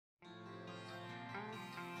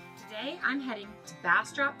Today I'm heading to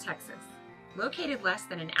Bastrop, Texas. Located less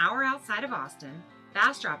than an hour outside of Austin,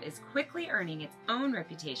 Bastrop is quickly earning its own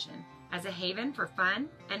reputation as a haven for fun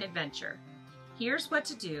and adventure. Here's what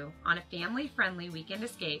to do on a family-friendly weekend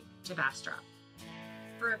escape to Bastrop.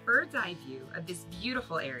 For a bird's eye view of this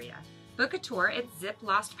beautiful area, book a tour at Zip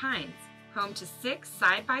Lost Pines, home to 6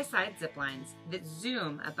 side-by-side zip lines that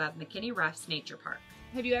zoom above McKinney Ruff's Nature Park.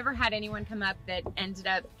 Have you ever had anyone come up that ended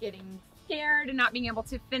up getting scared and not being able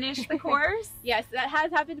to finish the course? Yes, that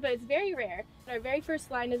has happened, but it's very rare. Our very first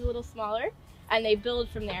line is a little smaller, and they build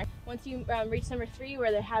from there. Once you reach number 3,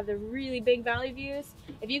 where they have the really big valley views,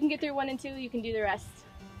 if you can get through 1 and 2, you can do the rest.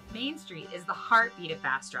 Main Street is the heartbeat of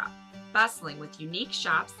Bastrop, bustling with unique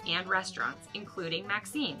shops and restaurants, including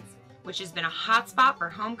Maxine's, which has been a hotspot for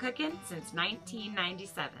home cooking since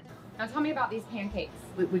 1997. Now tell me about these pancakes.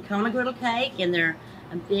 We call them a griddle cake, and they're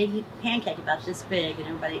a big pancake about this big, and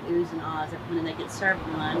everybody oohs and ahs when they get served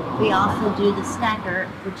one. We also do the stacker,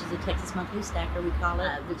 which is a Texas monthly stacker, we call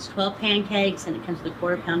it. It's 12 pancakes, and it comes with a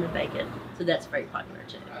quarter pound of bacon, so that's very popular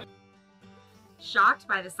too. Shocked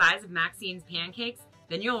by the size of Maxine's pancakes?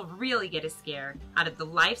 Then you'll really get a scare out of the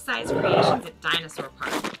life-size creations at Dinosaur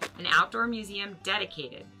Park, an outdoor museum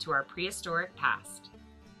dedicated to our prehistoric past.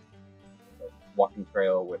 Walking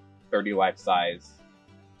trail with 30 life-size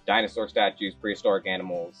dinosaur statues, prehistoric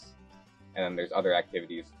animals, and then there's other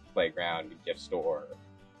activities, playground, gift store.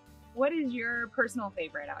 What is your personal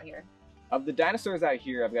favorite out here? Of the dinosaurs out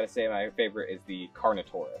here, I've got to say my favorite is the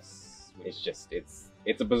Carnotaurus.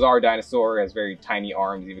 It's a bizarre dinosaur. It has very tiny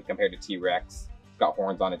arms, even compared to T-Rex. It's got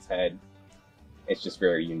horns on its head. It's just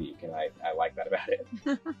very unique, and I like that about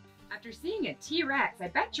it. After seeing a T-Rex, I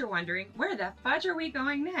bet you're wondering, where the fudge are we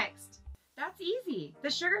going next? That's easy, the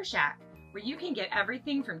Sugar Shack, where you can get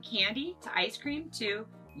everything from candy to ice cream to,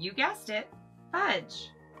 you guessed it, fudge.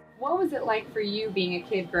 What was it like for you being a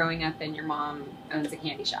kid growing up and your mom owns a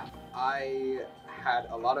candy shop? I had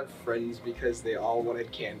a lot of friends because they all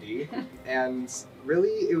wanted candy, and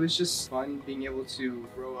really it was just fun being able to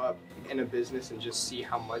grow up in a business and just see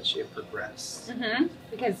how much it progressed.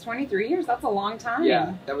 Because 23 years, that's a long time.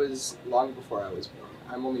 Yeah, that was long before I was born.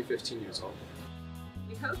 I'm only 15 years old.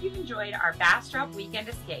 We hope you've enjoyed our Bastrop weekend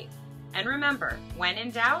escape. And remember, when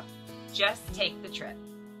in doubt, just take the trip.